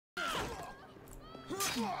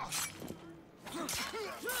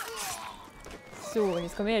So, und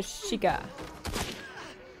jetzt komm her, Chica.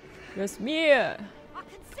 Los mir.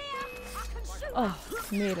 Oh,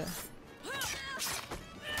 Mädel.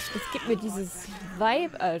 Es gibt mir dieses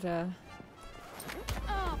Vibe, Alter.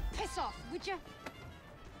 Oh, piss off, would you?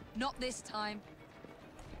 Not this time.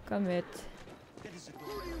 Komm mit.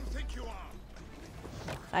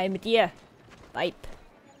 Rein mit dir. Vibe.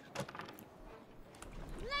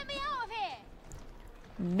 Let me out of here.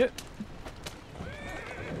 Nö.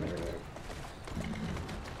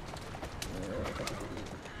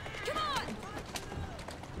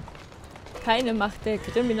 Keine Macht der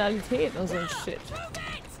Kriminalität und so ein Shit.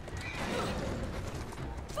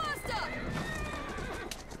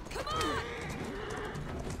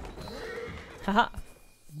 Haha.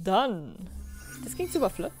 Dann. Das ging super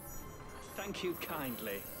flott.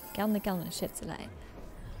 Gerne, gerne, Schätzelein.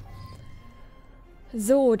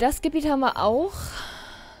 So, das Gebiet haben wir auch.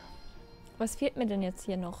 Was fehlt mir denn jetzt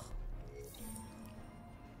hier noch?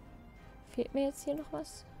 Fehlt mir jetzt hier noch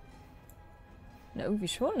was? Na, irgendwie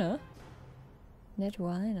schon, ne? Ned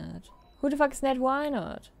Wynard. Who the fuck is Ned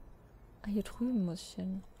Wynard? Ah, hier drüben muss ich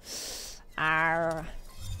hin. Arr.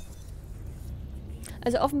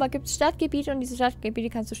 Also offenbar gibt es Stadtgebiete und diese Stadtgebiete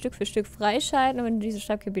kannst du Stück für Stück freischalten. Und wenn du diese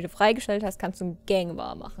Stadtgebiete freigeschaltet hast, kannst du ein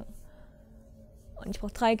Gangwar machen. Und ich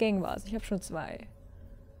brauche 3 Gangwars. Ich habe schon 2.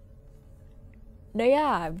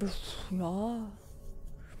 Naja, ja.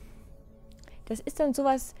 Das ist dann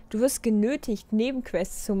sowas, du wirst genötigt,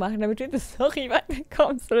 Nebenquests zu machen, damit du in die Story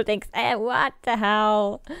weiterkommst. Und du denkst, what the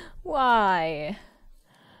hell? Why?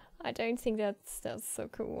 I don't think that's so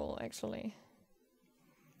cool, actually.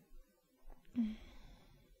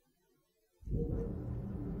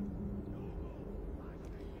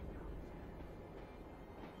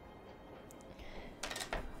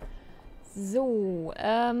 So,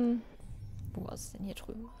 wo war es denn? Hier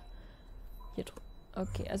drüben. Hier drüben.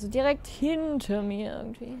 Okay, also direkt hinter mir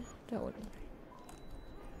irgendwie. Da unten.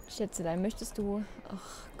 Schätzelein, möchtest du...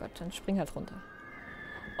 Ach Gott, dann spring halt runter.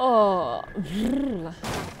 Oh.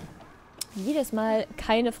 Jedes Mal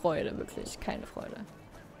keine Freude, wirklich. Keine Freude.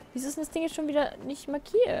 Wieso ist das Ding jetzt schon wieder nicht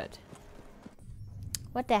markiert?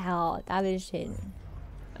 What the hell? Da will ich hin.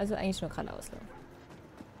 Also eigentlich nur geradeaus laufen.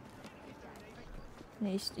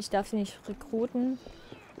 Nee, ich darf sie nicht rekruten,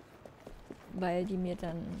 weil die mir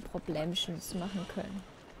dann Problemchens machen können.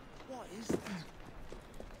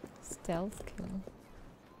 Stealth Kill.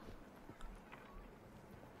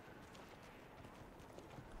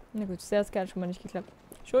 Na gut, Stealth Kill hat schon mal nicht geklappt.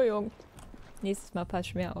 Entschuldigung. Nächstes Mal pass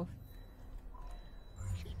ich mehr auf.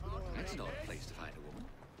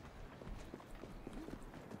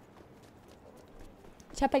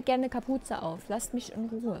 Ich habe halt gerne eine Kapuze auf. Lasst mich in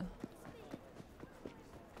Ruhe.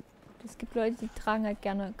 Es gibt Leute, die tragen halt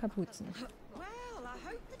gerne Kapuzen.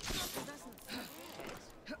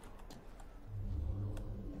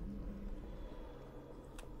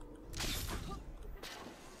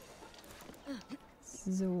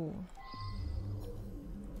 So.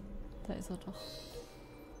 Da ist er doch.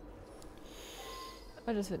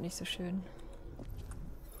 Aber das wird nicht so schön.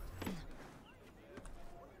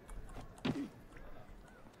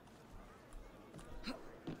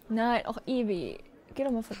 Nein, auch ewig. Geh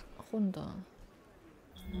doch mal runter.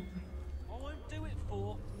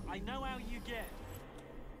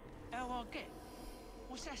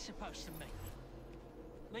 What's that supposed to mean?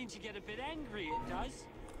 Means you get a bit angry, it does.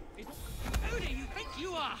 Who do you think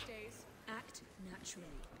you are? Act naturally.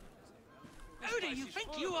 Who do you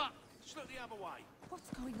think you are? Just look the other way. What's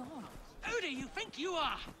going on? Who do you think you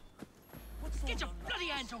are? Get your bloody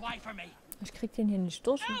hands away from me! Ich krieg den hier nicht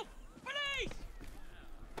durch. Help! Police!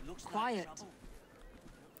 Looks quiet.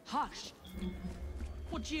 Hush.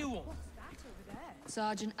 What do you want?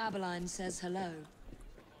 Sergeant Abeline says hello.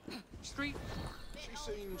 Street.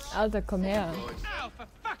 Alter, komm her. Oh, for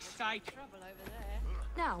fuck's sake!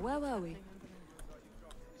 Now, where were we?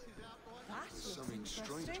 Something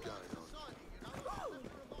strange going on.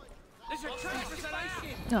 There's a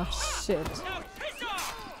transformation! Ach, shit. Now piss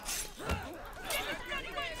off! Get the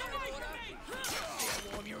bloody hands away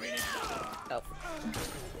from me! Oh.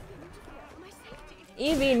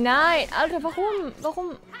 Evi, nein! Alter, warum?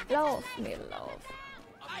 Warum? Lauf. Nee, lauf.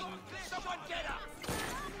 Someone get up!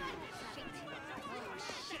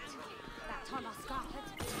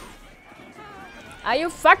 Are you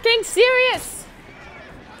fucking serious?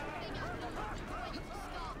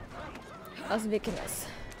 Aus dem Weg hinaus.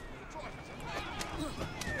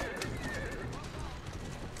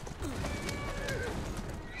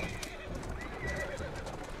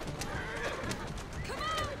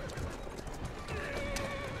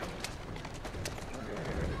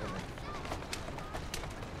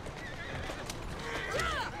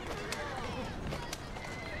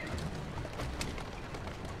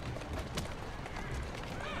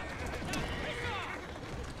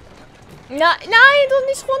 Nein, doch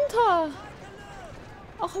nicht runter.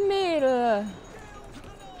 Ach, Mädel.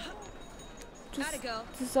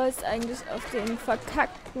 Du sollst eigentlich auf den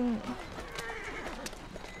verkackten...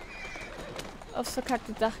 aufs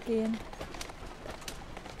verkackte Dach gehen.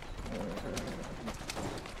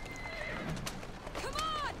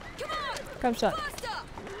 Komm schon.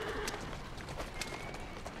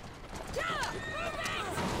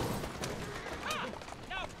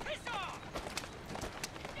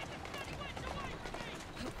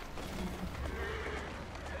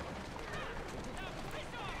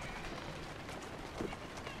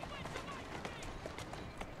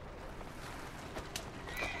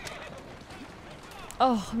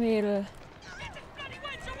 Och, Mädel.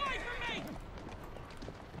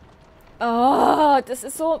 Oh, das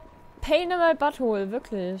ist so pain in my butthole,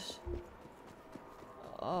 wirklich.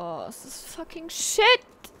 Oh, es ist fucking shit.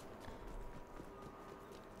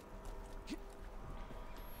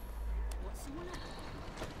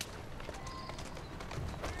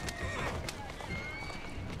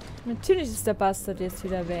 Natürlich ist der Bastard jetzt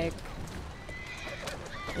wieder weg.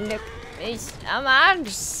 Leck mich am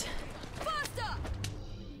Arsch.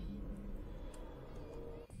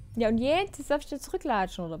 Ja, und jetzt darf ich dir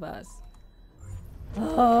zurücklatschen, oder was?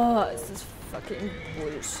 Oh, es ist fucking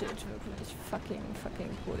Bullshit, wirklich.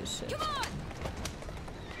 Fucking Bullshit.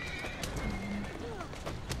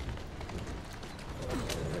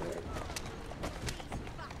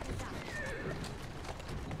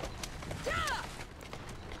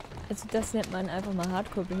 Also das nennt man einfach mal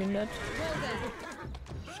hardcore behindert.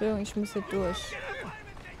 Entschuldigung, ich muss hier durch.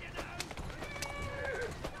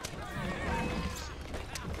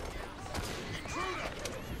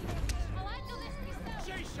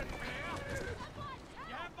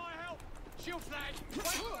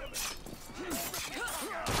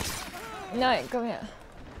 Nein, komm her.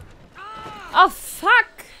 Oh, fuck!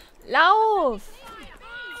 Lauf!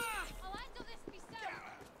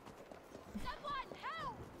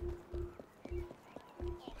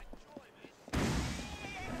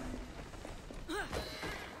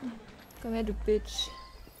 Komm her, du Bitch.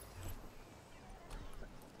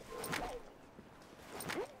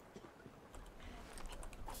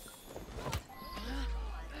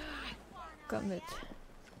 Komm mit.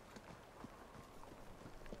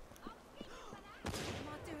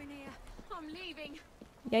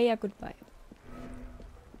 Ja, goodbye.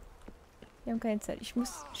 Wir haben keine Zeit. Ich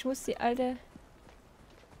muss die alte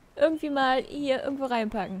irgendwie mal hier irgendwo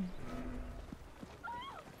reinpacken.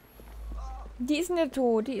 Die ist nicht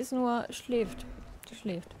tot, die ist nur schläft. Die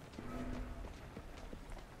schläft.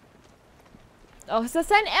 Oh, ist das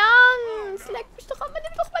dein Ernst? Leck mich doch an,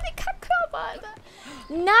 nimm doch mal den Kackkörper, Alter.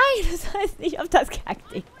 Nein, das heißt nicht auf das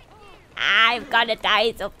Kackding. I'm gonna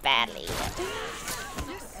die so badly.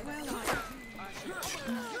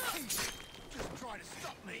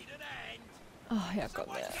 Oh ja,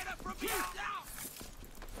 komm her.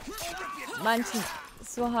 Manchen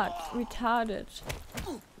so hart retarded.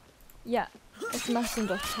 Ja, es macht ihn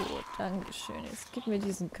doch tot. Dankeschön. Jetzt gib mir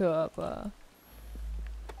diesen Körper.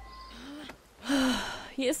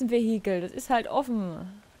 Hier ist ein Vehikel. Das ist halt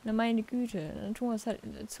offen. Na meine Güte. Dann tun wir es halt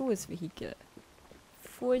zu, das Vehikel.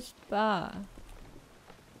 Furchtbar.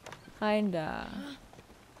 Rein da.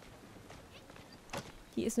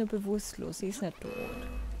 Die ist nur bewusstlos. Sie ist nicht tot.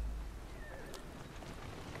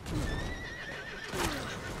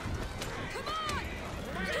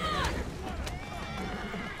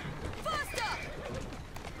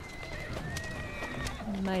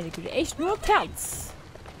 Meine Güte, echt nur Kerz.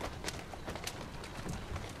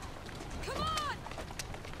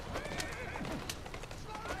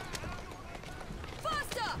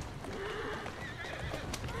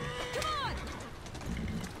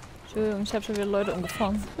 Entschuldigung, ich habe schon wieder Leute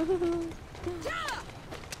umgefahren.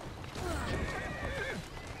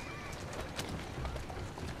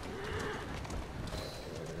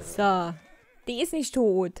 So, die ist nicht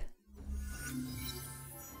tot.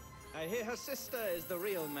 I hear her sister is the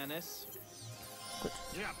real menace. Gut.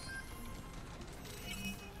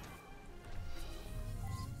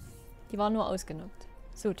 Die war nur ausgenockt.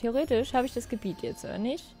 So, theoretisch habe ich das Gebiet jetzt, oder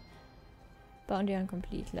nicht? Bounty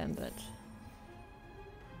Complete, Lambert.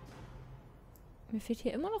 Mir fehlt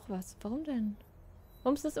hier immer noch was. Warum denn?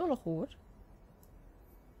 Warum ist das immer noch rot?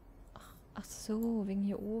 Ach so, wegen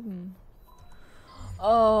hier oben.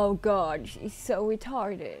 Oh God, she's so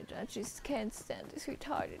retarded. I just can't stand this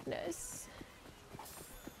retardedness.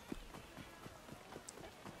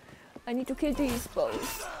 I need to kill these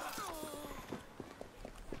both.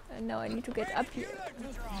 And now I need to get up here.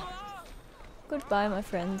 Goodbye, my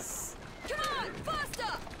friends.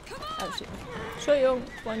 Oh shit. Entschuldigung,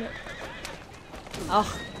 Freunde.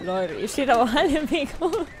 Ach, Leute, ihr steht aber alle im Weg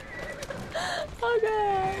rum.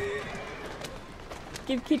 Okay.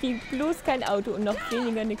 Gib Kitty bloß kein Auto und noch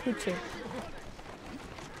weniger eine Kutsche.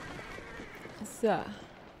 So.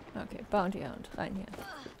 Okay, Bounty Hound, rein hier.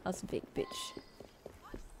 Aus dem Weg, Bitch.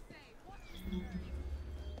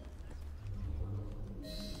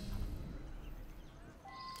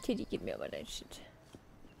 Kitty, gib mir aber dein Shit.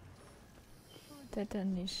 Das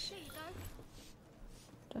dann nicht.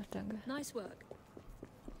 Doch, danke. Nice work.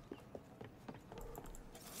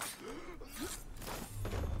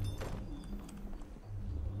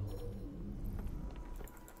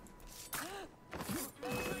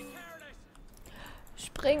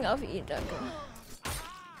 Spring auf ihn, danke.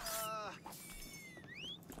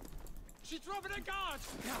 She's robbing a guard!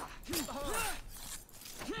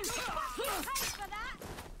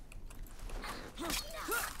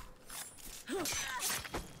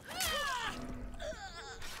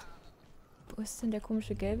 Wo ist denn der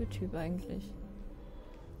komische gelbe Typ eigentlich?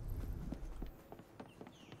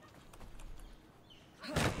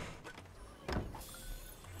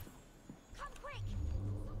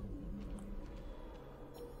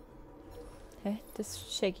 Hä? Das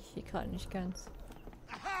check ich hier gerade nicht ganz.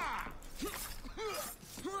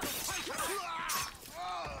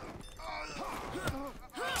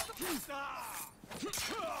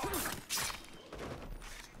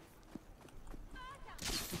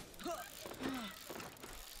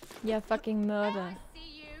 Ja, fucking Mörder.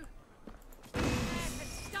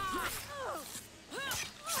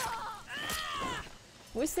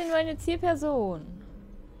 Wo ist denn meine Zielperson?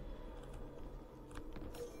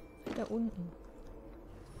 Da unten.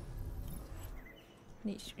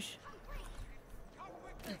 Nicht.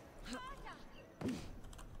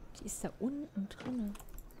 Die ist da unten drin.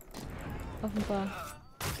 Offenbar.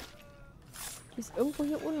 Die ist irgendwo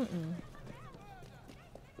hier unten.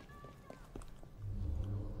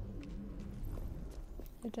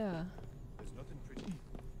 Ja, da.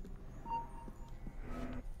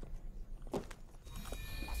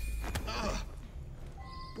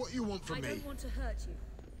 What you want from I me? don't want to hurt you.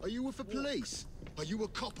 Are you with the police? Are you a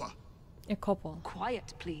copper? A copper.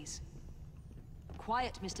 Quiet, please.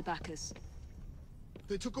 Quiet, Mr. Bacchus.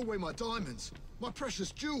 They took away my diamonds, my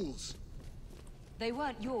precious jewels. They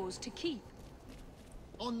weren't yours to keep.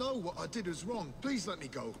 I know what I did is wrong. Please let me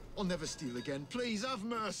go. I'll never steal again. Please have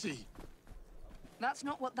mercy. That's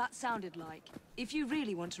not what that sounded like. If you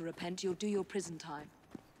really want to repent, you'll do your prison time.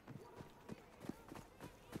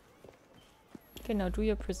 Genau, do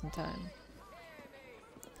your prison time.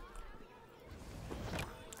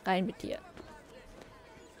 Rein mit dir.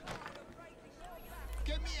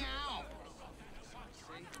 Get me out.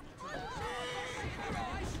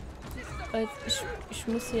 Ich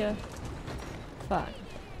muss hier fahren.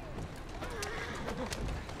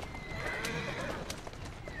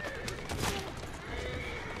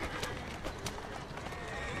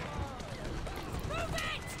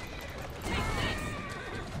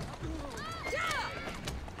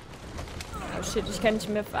 Oh shit, ich kann nicht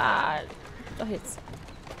mehr fahren. Doch jetzt.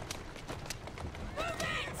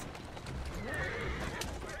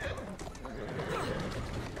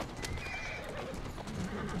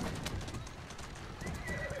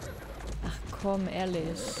 Ach komm,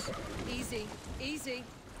 ehrlich. Easy, easy.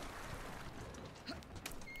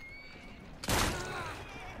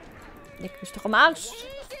 Leck mich doch am Arsch.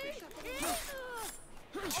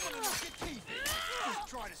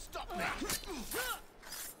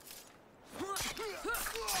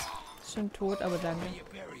 Schon tot, aber danke.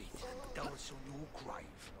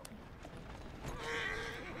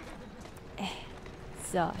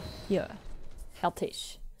 So, hier.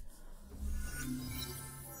 Fertig.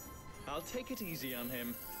 I'll take it easy on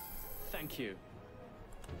him. Thank you.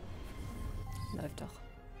 Läuft doch.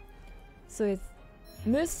 So, jetzt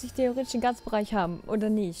müsste ich theoretisch den ganzen Bereich haben, oder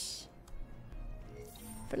nicht?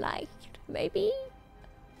 Vielleicht. Maybe.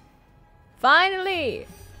 Finally!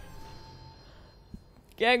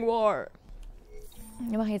 Gang War.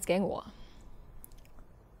 Wir machen jetzt Gang War.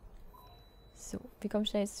 So, wie komme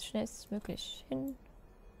ich da jetzt schnellstmöglich hin?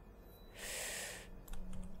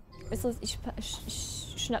 Weißt du, ich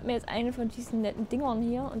schnapp mir jetzt eine von diesen netten Dingern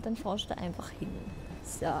hier und dann fahre ich da einfach hin.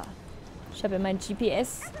 So. Ich habe ja mein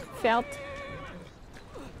GPS-Pferd.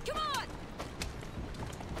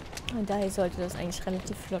 Und daher sollte das eigentlich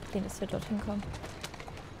relativ flott gehen, dass wir dorthin kommen.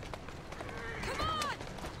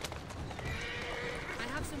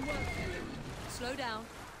 Slow down.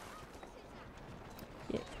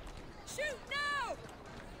 Hier. Shoot now!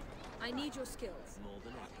 I need your skills.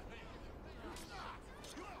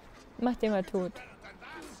 Mach den mal tot.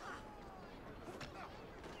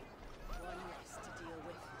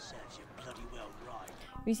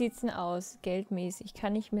 Wie sieht's denn aus? Geldmäßig.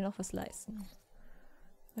 Kann ich mir noch was leisten?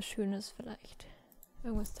 Was Schönes vielleicht.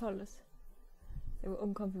 Irgendwas Tolles.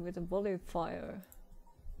 Umkommen mit dem Volleyfire.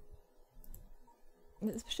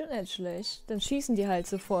 Das ist bestimmt nicht schlecht. Dann schießen die halt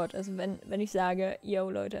sofort. Also wenn ich sage, yo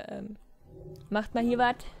Leute, macht mal hier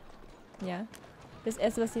was. Ja. Das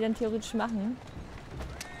erste, was die dann theoretisch machen,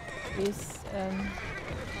 ist,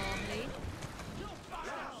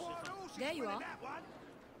 There you are.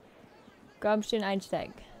 komm, stehen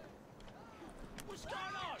einsteigen.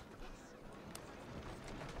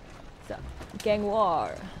 So, Gang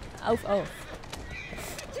War. Auf, auf.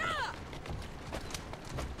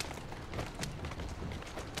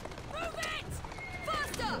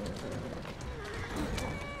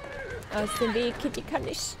 Aus dem Weg, Kitty kann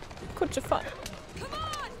nicht. Kutsche fahren.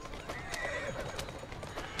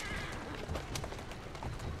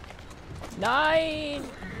 Nein!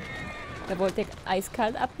 Da wollte ich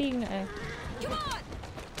eiskalt abbiegen, ey.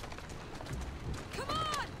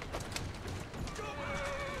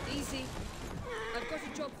 Easy. I've got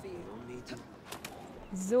a job for you.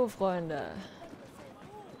 So, Freunde.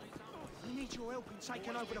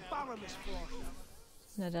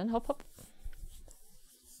 Na dann, hopp, hopp.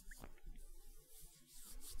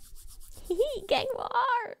 Hihi, Gang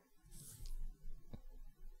War!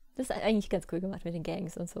 Das ist eigentlich ganz cool gemacht mit den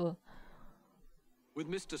Gangs und so. With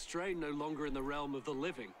Mr. Strain no longer in the realm of the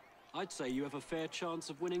living, I'd say you have a fair chance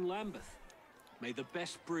of winning Lambeth. May the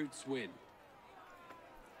best brutes win.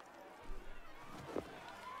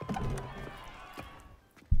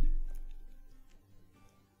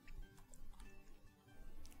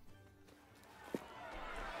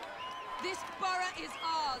 This borough is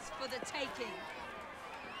ours for the taking.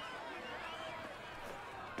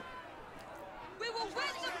 We will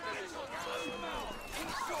win the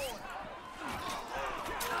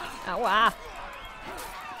Aua!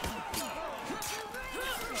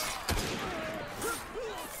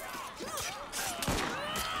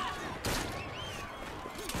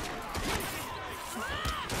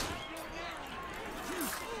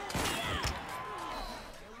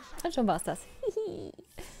 Und schon war's das.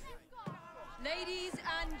 Ladies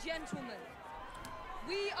and gentlemen,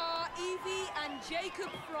 we are Evie and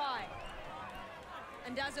Jacob Fry.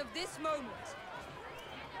 And as of this moment,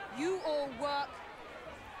 you all work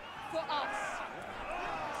for us.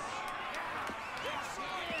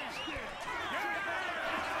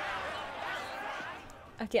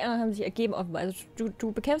 Ach, die anderen haben sich ergeben offenbar. Also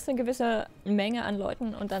du bekämpfst eine gewisse Menge an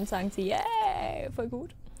Leuten und dann sagen sie, yay, voll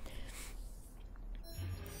gut.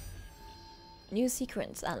 New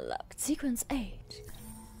Sequence unlocked. Sequence 8.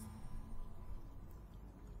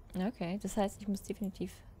 Okay, das heißt, ich muss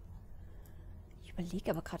definitiv... Ich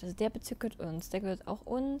überlege aber gerade, also der Bezirk gehört uns, der gehört auch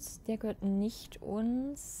uns, der gehört nicht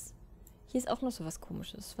uns. Hier ist auch noch so was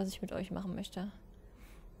Komisches, was ich mit euch machen möchte.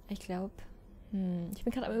 Ich glaube, ich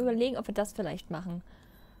bin gerade am Überlegen, ob wir das vielleicht machen.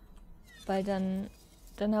 Weil dann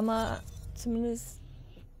haben wir zumindest,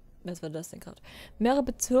 was war das denn gerade? Mehrere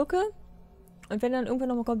Bezirke. Und wenn dann irgendwann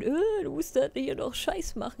nochmal kommt, du musst das hier doch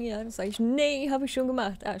Scheiß machen, ja, dann sage ich, nee, habe ich schon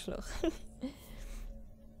gemacht, Arschloch.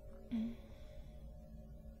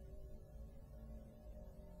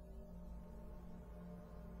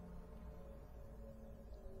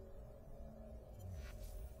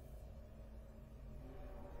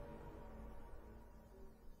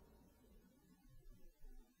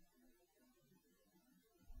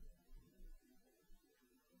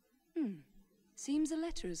 Seems a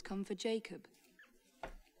letter has come for Jacob.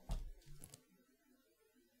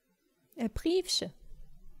 Briefchen.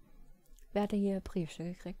 Wer hat hier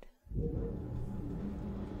Briefchen gekriegt?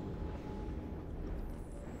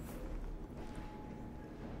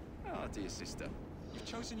 Ah, dear sister, you've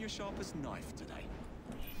chosen your sharpest knife today.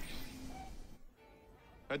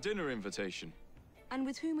 A dinner invitation. And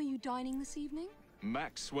with whom are you dining this evening?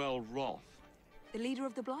 Maxwell Roth. The leader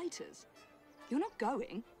of the Blighters. You're not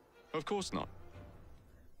going? Of course not.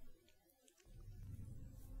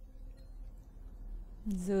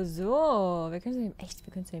 So. Wir können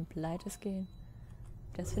zu den Blighters gehen.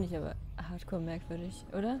 Das finde ich aber hardcore merkwürdig,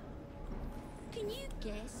 oder? Can you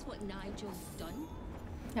guess what Nigel's done?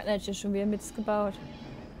 Hat Nigel schon wieder Mist gebaut.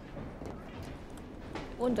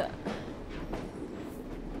 Runter.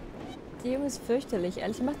 Die Junge ist fürchterlich,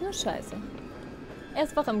 ehrlich, die macht nur Scheiße.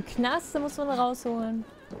 Erst Wache im Knast, da muss man rausholen.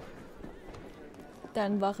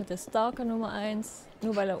 Dann Wache der Stalker Nummer 1,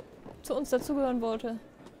 nur weil er zu uns dazugehören wollte.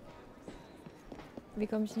 Wie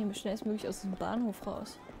komme ich denn hier schnellstmöglich aus dem Bahnhof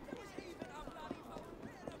raus?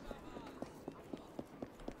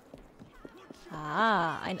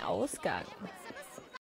 Ah, ein Ausgang.